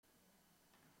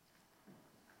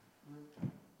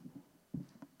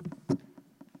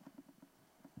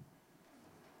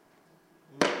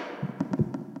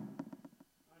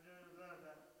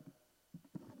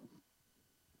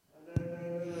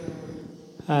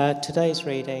Today's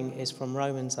reading is from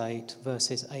Romans 8,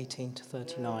 verses 18 to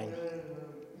 39.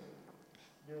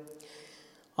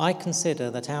 I consider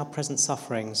that our present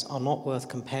sufferings are not worth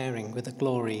comparing with the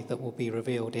glory that will be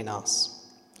revealed in us.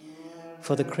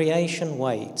 For the creation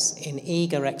waits in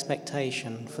eager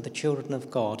expectation for the children of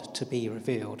God to be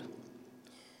revealed.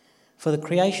 For the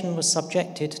creation was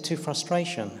subjected to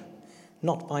frustration,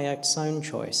 not by its own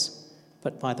choice,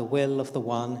 but by the will of the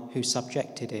one who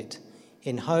subjected it,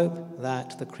 in hope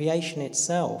that the creation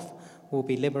itself will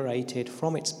be liberated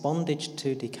from its bondage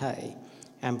to decay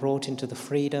and brought into the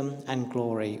freedom and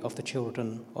glory of the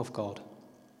children of God.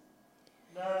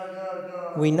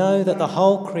 We know that the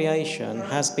whole creation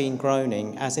has been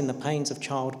groaning as in the pains of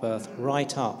childbirth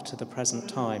right up to the present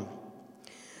time.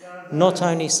 Not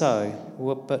only so,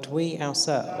 but we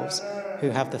ourselves,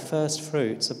 who have the first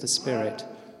fruits of the Spirit,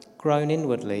 groan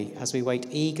inwardly as we wait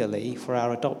eagerly for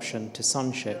our adoption to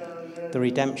sonship, the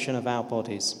redemption of our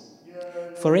bodies.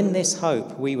 For in this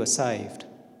hope we were saved.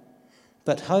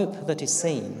 But hope that is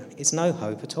seen is no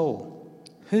hope at all.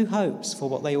 Who hopes for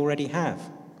what they already have?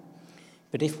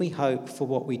 But if we hope for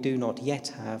what we do not yet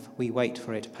have, we wait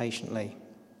for it patiently.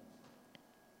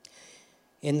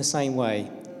 In the same way,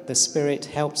 the Spirit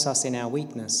helps us in our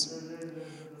weakness.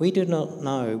 We do not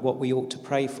know what we ought to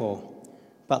pray for,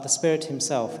 but the Spirit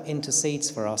himself intercedes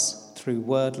for us through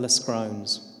wordless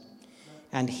groans.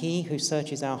 And he who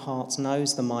searches our hearts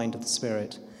knows the mind of the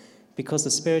Spirit, because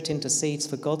the Spirit intercedes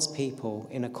for God's people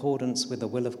in accordance with the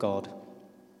will of God.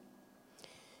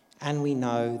 And we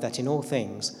know that in all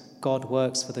things God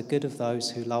works for the good of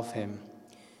those who love him,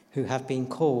 who have been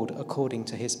called according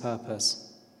to his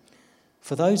purpose.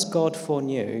 For those God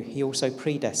foreknew, he also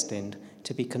predestined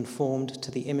to be conformed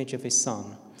to the image of his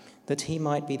Son, that he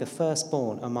might be the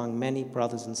firstborn among many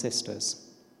brothers and sisters.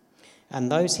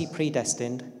 And those he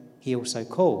predestined, he also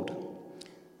called.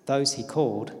 Those he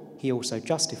called, he also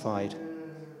justified.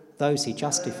 Those he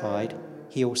justified,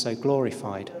 he also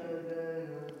glorified.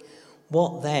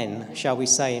 What then shall we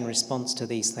say in response to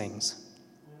these things?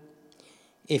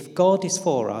 If God is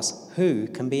for us, who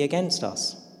can be against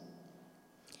us?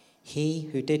 He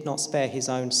who did not spare his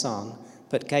own Son,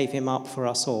 but gave him up for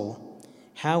us all,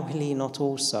 how will he not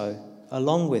also,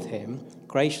 along with him,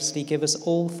 graciously give us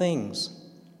all things?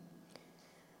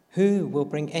 Who will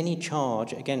bring any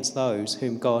charge against those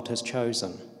whom God has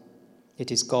chosen? It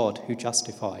is God who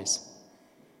justifies.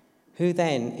 Who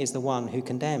then is the one who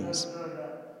condemns?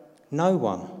 No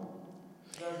one.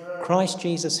 Christ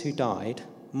Jesus, who died,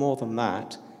 more than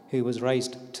that, who was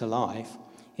raised to life,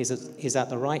 is at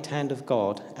the right hand of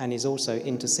God and is also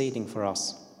interceding for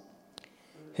us.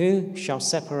 Who shall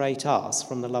separate us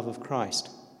from the love of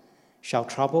Christ? Shall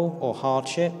trouble or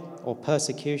hardship or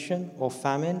persecution or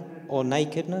famine or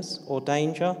nakedness or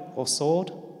danger or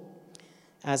sword?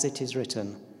 As it is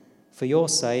written, for your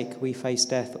sake we face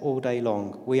death all day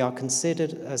long. We are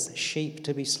considered as sheep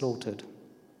to be slaughtered.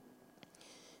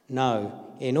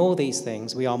 No, in all these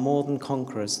things we are more than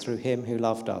conquerors through him who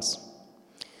loved us.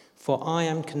 For I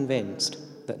am convinced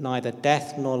that neither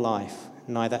death nor life,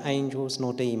 neither angels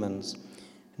nor demons,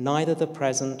 neither the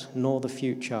present nor the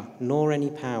future, nor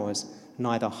any powers,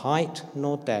 neither height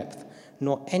nor depth,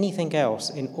 nor anything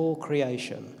else in all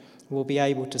creation will be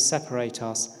able to separate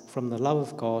us from the love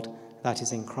of God that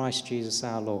is in Christ Jesus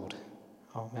our Lord.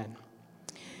 Amen.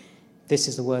 This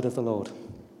is the word of the Lord.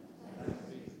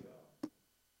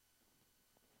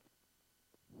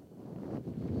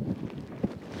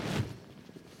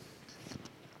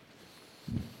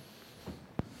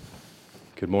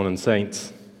 Good morning,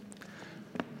 saints.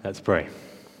 Let's pray.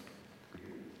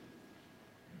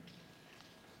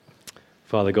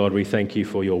 Father God, we thank you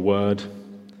for your word.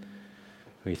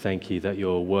 We thank you that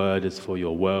your word is for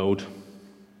your world.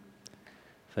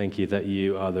 Thank you that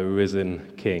you are the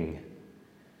risen King,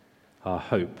 our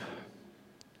hope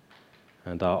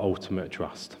and our ultimate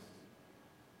trust.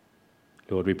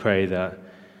 Lord, we pray that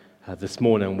this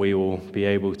morning we will be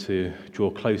able to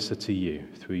draw closer to you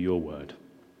through your word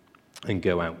and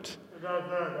go out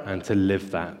and to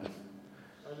live that,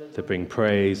 to bring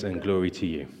praise and glory to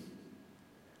you.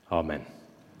 Amen.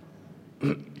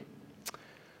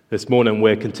 This morning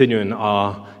we're continuing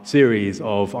our series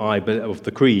of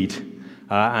the Creed,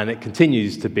 and it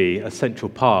continues to be a central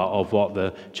part of what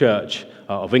the Church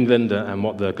of England and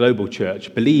what the global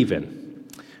church believe in.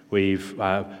 We've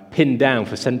pinned down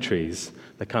for centuries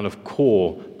the kind of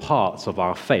core parts of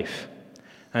our faith.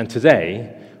 And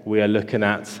today we are looking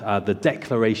at the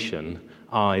declaration,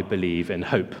 I believe in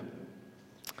hope.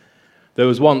 There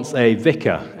was once a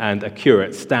vicar and a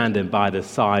curate standing by the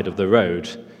side of the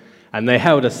road, and they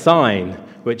held a sign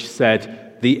which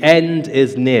said, "The end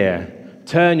is near,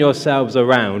 Turn yourselves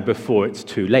around before it's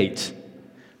too late.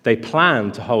 They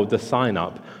planned to hold the sign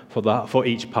up for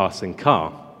each passing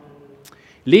car.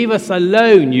 Leave us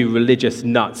alone, you religious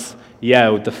nuts,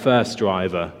 yelled the first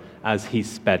driver as he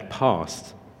sped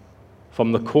past.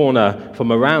 From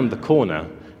around the corner,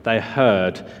 they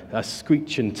heard a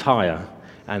screeching tire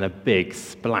and a big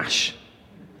splash.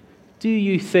 Do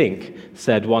you think,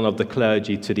 said one of the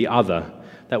clergy to the other,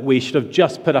 that we should have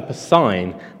just put up a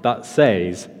sign that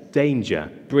says, "Danger,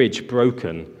 bridge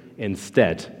broken,"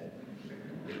 instead?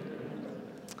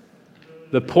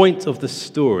 The point of the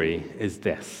story is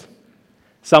this.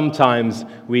 Sometimes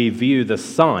we view the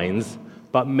signs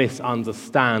but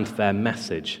misunderstand their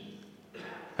message.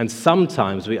 And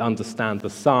sometimes we understand the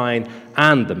sign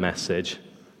and the message,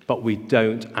 but we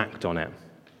don't act on it.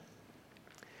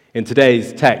 In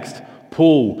today's text,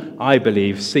 Paul, I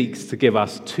believe, seeks to give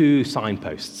us two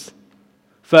signposts.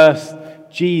 First,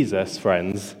 Jesus,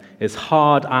 friends, is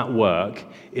hard at work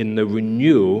in the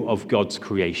renewal of God's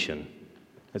creation.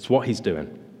 That's what he's doing.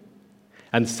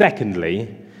 And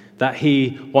secondly, that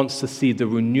he wants to see the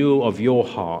renewal of your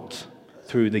heart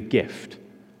through the gift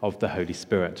of the Holy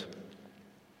Spirit.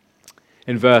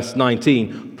 In verse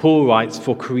 19, Paul writes,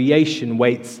 "For creation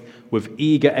waits with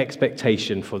eager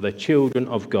expectation for the children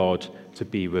of God to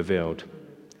be revealed."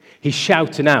 He's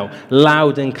shouting out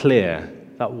loud and clear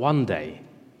that one day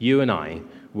you and I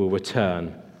will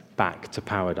return back to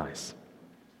paradise.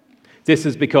 This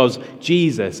is because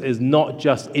Jesus is not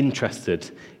just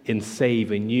interested in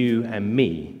saving you and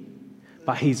me,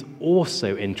 but he's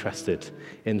also interested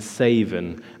in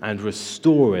saving and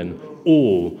restoring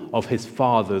all of his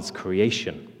Father's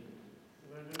creation.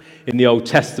 In the Old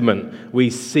Testament, we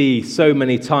see so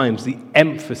many times the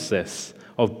emphasis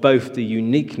of both the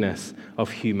uniqueness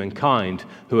of humankind,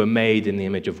 who are made in the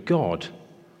image of God,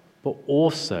 but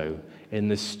also in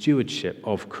the stewardship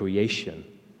of creation.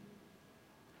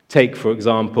 Take, for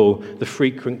example, the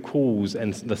frequent calls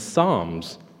in the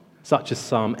Psalms, such as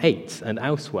Psalm 8 and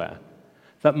elsewhere,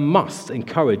 that must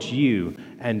encourage you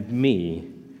and me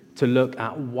to look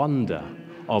at wonder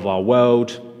of our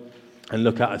world and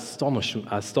look at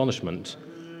astonishment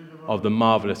of the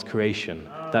marvelous creation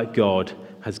that God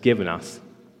has given us.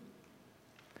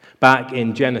 Back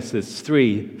in Genesis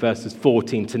 3, verses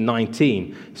 14 to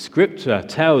 19, Scripture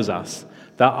tells us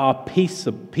that our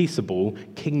peaceable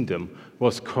kingdom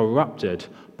was corrupted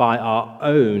by our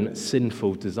own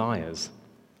sinful desires.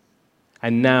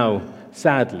 And now,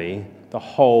 sadly, the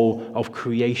whole of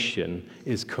creation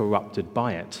is corrupted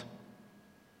by it.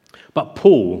 But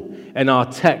Paul, in our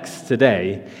text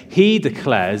today, he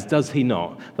declares, does he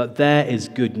not, that there is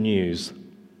good news.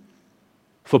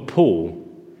 For Paul,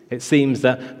 it seems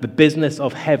that the business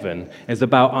of heaven is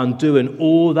about undoing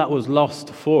all that was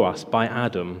lost for us by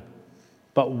Adam,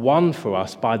 but won for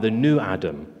us by the new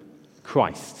Adam,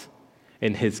 Christ,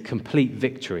 in his complete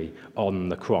victory on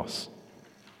the cross.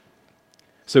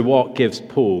 So what gives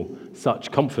Paul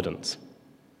such confidence?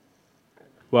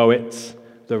 Well, it's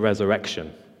the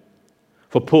resurrection.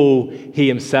 For Paul, he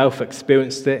himself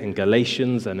experienced it in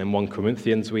Galatians and in 1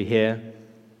 Corinthians we hear.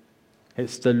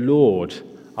 It's the Lord,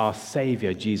 our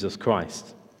Savior, Jesus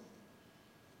Christ.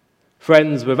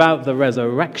 Friends, without the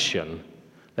resurrection,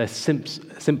 there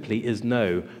simply is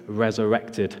no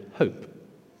resurrected hope.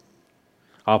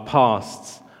 Our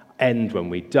pasts end when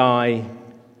we die,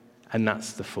 and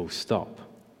that's the full stop.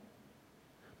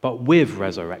 But with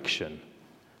resurrection,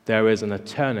 there is an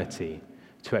eternity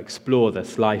to explore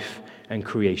this life and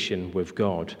creation with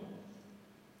God.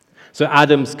 So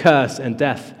Adam's curse and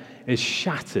death is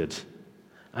shattered,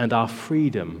 and our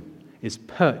freedom is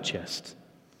purchased.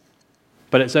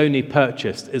 But it's only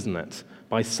purchased, isn't it,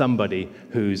 by somebody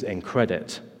who's in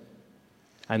credit.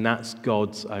 And that's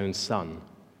God's own Son,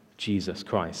 Jesus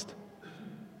Christ.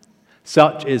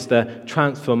 Such is the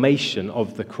transformation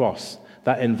of the cross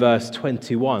that in verse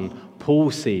 21,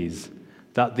 Paul sees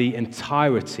that the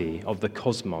entirety of the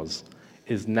cosmos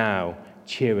is now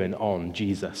cheering on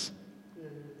Jesus.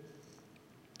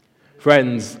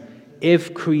 Friends,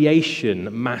 if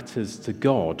creation matters to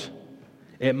God,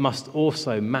 it must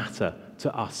also matter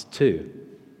to us too.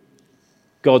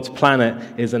 God's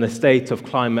planet is in a state of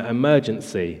climate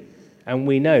emergency, and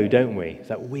we know, don't we,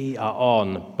 that we are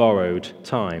on borrowed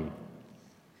time.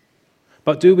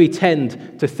 But do we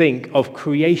tend to think of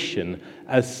creation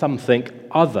as something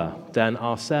other than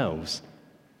ourselves?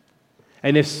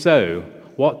 And if so,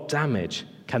 what damage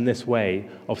can this way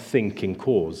of thinking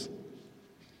cause?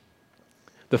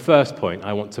 The first point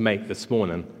I want to make this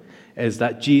morning is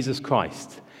that Jesus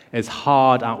Christ is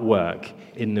hard at work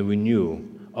in the renewal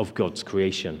of God's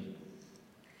creation.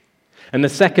 And the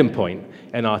second point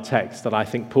in our text that I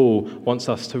think Paul wants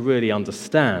us to really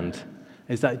understand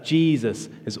is that Jesus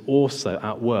is also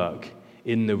at work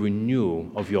in the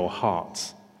renewal of your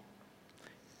hearts.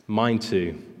 Mine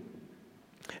too.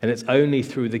 And it's only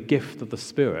through the gift of the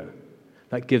Spirit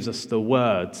that gives us the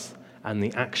words and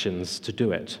the actions to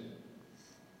do it.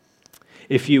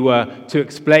 If you were to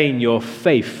explain your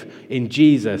faith in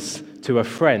Jesus to a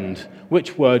friend,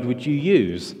 which word would you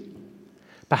use?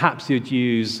 Perhaps you'd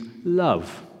use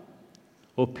love,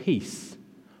 or peace,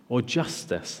 or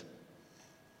justice.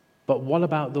 But what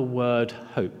about the word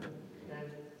hope?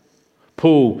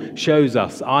 Paul shows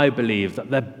us, I believe, that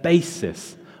the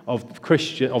basis of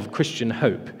Christian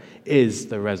hope is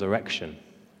the resurrection.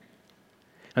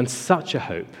 And such a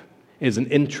hope is an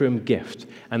interim gift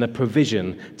and a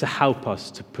provision to help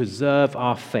us to preserve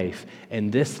our faith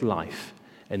in this life,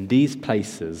 in these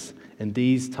places, in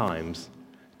these times,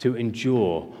 to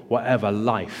endure whatever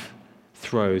life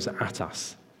throws at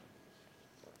us.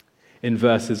 In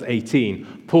verses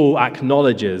 18, Paul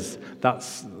acknowledges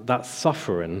that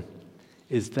suffering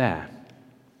is there.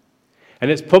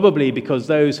 And it's probably because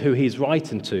those who he's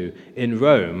writing to in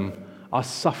Rome are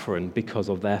suffering because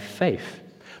of their faith.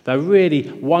 They're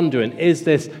really wondering, is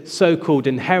this so-called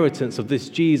inheritance of this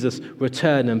Jesus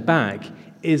returning back,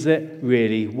 is it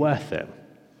really worth it?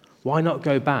 Why not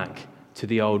go back to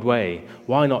the old way?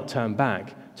 Why not turn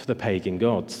back to the pagan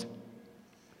gods?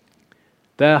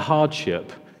 Their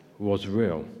hardship was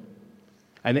real,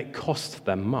 and it cost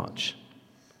them much.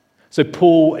 So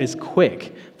Paul is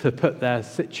quick to put their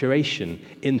situation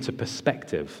into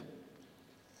perspective.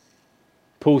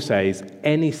 Paul says,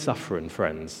 any suffering,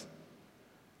 friends,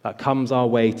 that comes our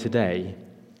way today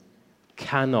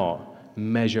cannot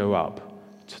measure up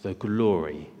to the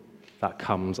glory that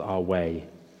comes our way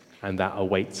and that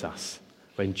awaits us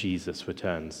when Jesus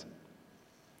returns.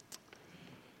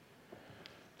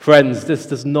 Friends, this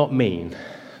does not mean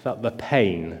that the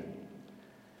pain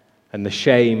and the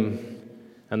shame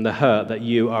and the hurt that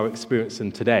you are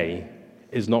experiencing today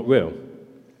is not real.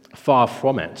 Far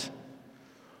from it.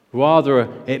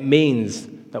 Rather, it means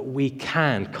that we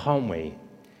can't we,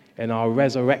 in our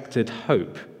resurrected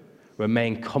hope,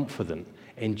 remain confident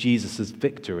in Jesus'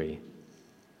 victory,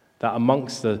 that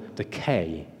amongst the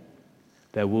decay,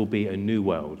 there will be a new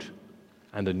world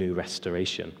and a new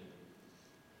restoration.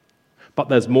 But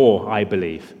there's more, I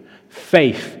believe.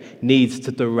 Faith needs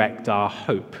to direct our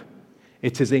hope.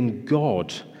 It is in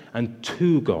God and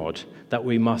to God that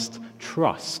we must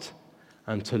trust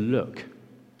and to look.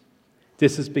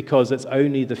 This is because it's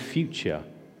only the future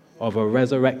of a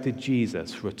resurrected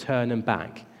Jesus returning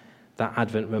back that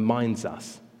Advent reminds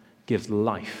us gives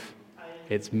life,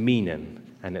 its meaning,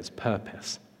 and its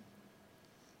purpose.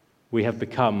 We have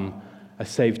become a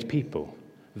saved people.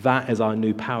 That is our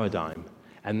new paradigm,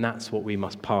 and that's what we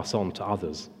must pass on to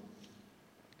others.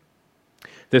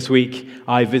 This week,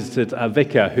 I visited a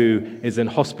vicar who is in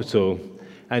hospital,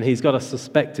 and he's got a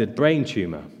suspected brain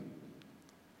tumor.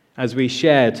 As we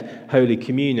shared Holy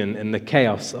Communion in the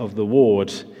chaos of the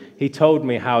ward, he told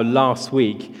me how last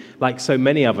week, like so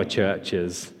many other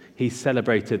churches, he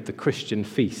celebrated the Christian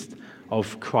feast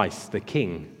of Christ the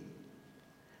King.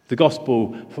 The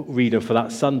gospel reading for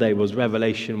that Sunday was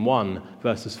Revelation 1,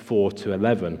 verses 4 to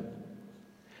 11.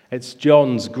 It's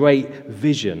John's great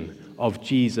vision of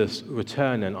Jesus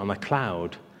returning on a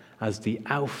cloud as the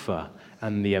Alpha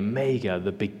and the Omega,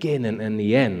 the beginning and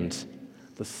the end,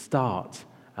 the start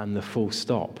and the full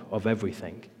stop of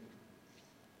everything.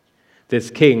 This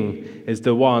King is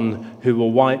the one who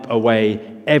will wipe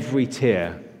away every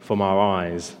tear from our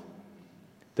eyes.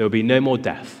 There will be no more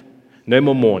death, no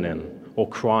more mourning or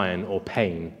crying or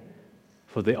pain,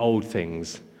 for the old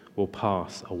things will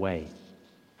pass away.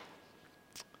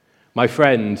 My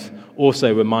friend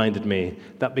also reminded me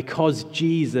that because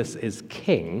Jesus is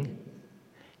King,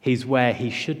 he's where he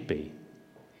should be.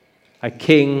 A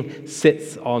king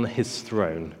sits on his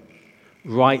throne,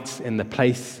 right in the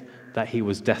place that he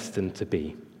was destined to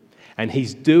be. And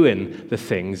he's doing the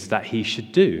things that he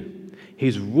should do.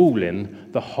 He's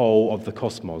ruling the whole of the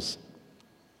cosmos.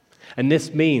 And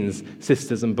this means,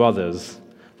 sisters and brothers,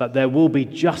 that there will be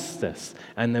justice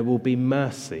and there will be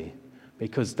mercy,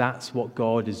 because that's what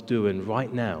God is doing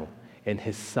right now in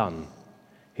his Son.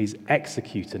 He's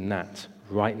executing that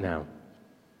right now.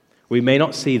 We may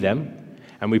not see them,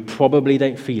 and we probably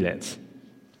don't feel it,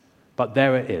 but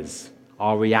there it is,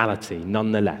 our reality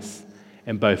nonetheless,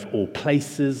 in both all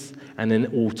places and in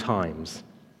all times.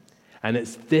 And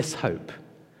it's this hope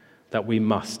that we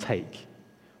must take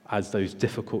as those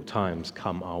difficult times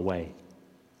come our way.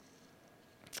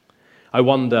 I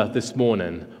wonder this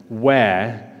morning,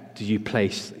 where do you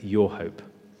place your hope?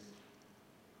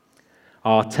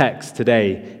 Our text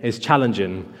today is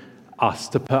challenging us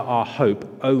to put our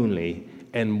hope only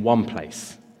in one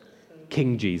place,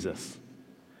 King Jesus.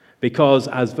 Because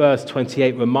as verse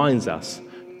 28 reminds us,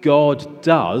 God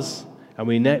does, and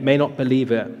we may not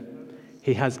believe it,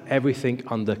 he has everything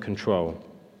under control.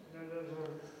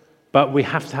 But we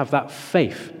have to have that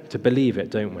faith to believe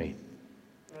it, don't we?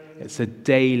 It's a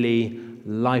daily,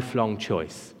 lifelong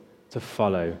choice to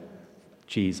follow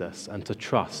Jesus and to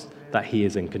trust that he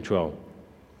is in control.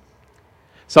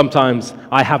 Sometimes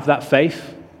I have that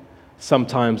faith,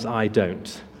 sometimes I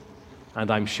don't.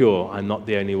 And I'm sure I'm not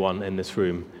the only one in this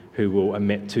room who will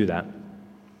admit to that.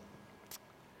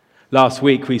 Last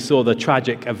week we saw the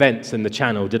tragic events in the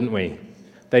Channel, didn't we?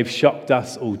 They've shocked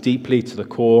us all deeply to the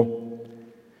core.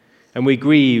 And we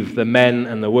grieve the men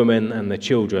and the women and the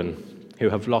children who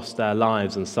have lost their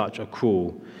lives in such a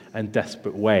cruel and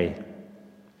desperate way.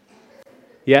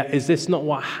 Yet, is this not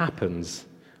what happens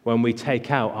when we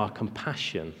take out our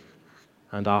compassion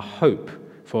and our hope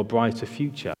for a brighter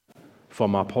future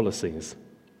from our policies?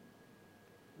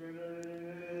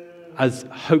 As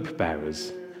hope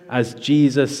bearers, as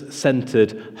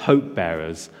Jesus-centered hope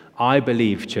bearers, I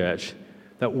believe, church,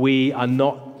 that we are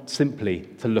not simply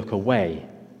to look away,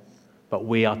 but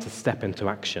we are to step into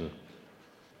action.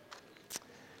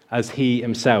 As he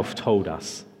himself told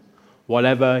us,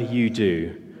 whatever you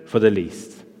do for the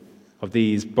least of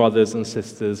these brothers and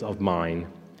sisters of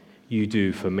mine, you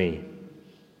do for me.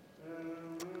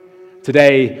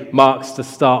 Today marks the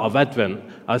start of Advent,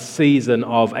 a season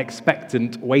of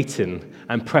expectant waiting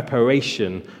and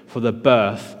preparation for the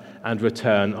birth and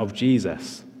return of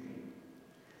Jesus.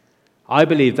 I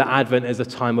believe that Advent is a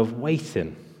time of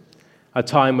waiting, a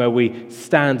time where we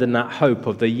stand in that hope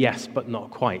of the yes but not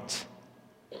quite,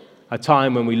 a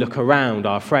time when we look around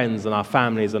our friends and our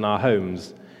families and our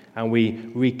homes and we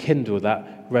rekindle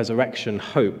that resurrection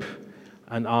hope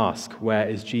and ask, where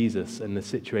is Jesus in the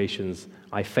situations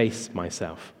I face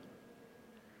myself?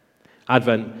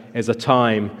 Advent is a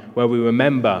time where we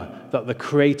remember that the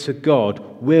Creator God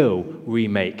will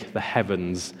remake the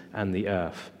heavens and the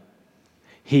earth.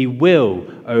 He will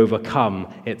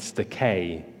overcome its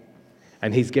decay,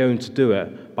 and he's going to do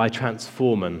it by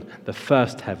transforming the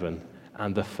first heaven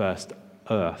and the first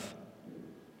earth.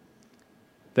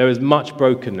 There is much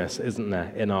brokenness, isn't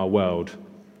there, in our world?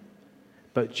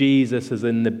 But Jesus is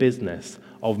in the business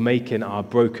of making our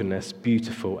brokenness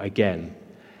beautiful again,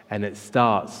 and it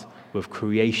starts with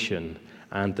creation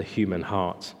and the human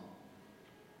heart.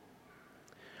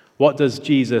 What does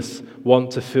Jesus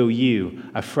want to fill you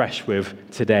afresh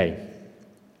with today?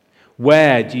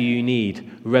 Where do you need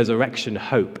resurrection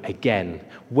hope again?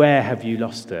 Where have you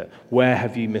lost it? Where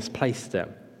have you misplaced it?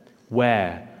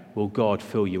 Where will God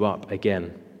fill you up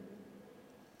again?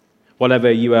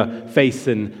 Whatever you are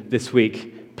facing this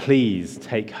week, please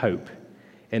take hope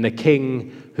in a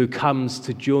King who comes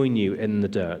to join you in the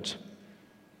dirt.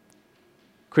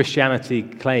 Christianity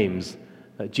claims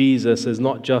that Jesus is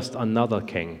not just another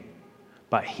king,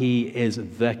 but he is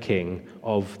the King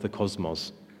of the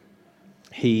cosmos.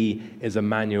 He is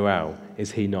Emmanuel,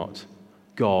 is he not?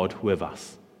 God with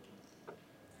us.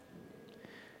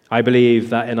 I believe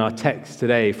that in our text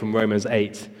today from Romans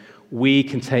 8, we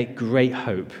can take great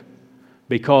hope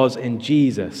because in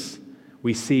Jesus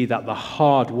we see that the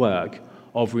hard work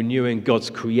of renewing God's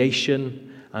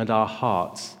creation and our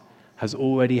hearts has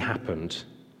already happened,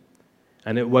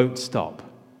 and it won't stop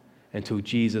until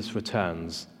Jesus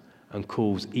returns and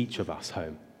calls each of us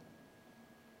home.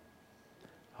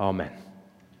 Amen.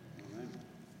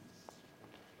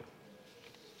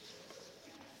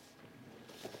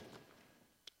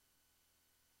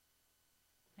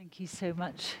 Thank you so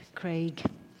much, Craig.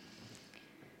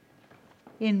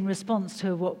 In response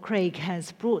to what Craig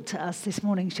has brought to us this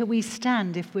morning, shall we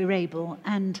stand, if we're able,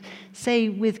 and say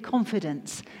with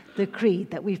confidence the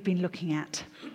creed that we've been looking at?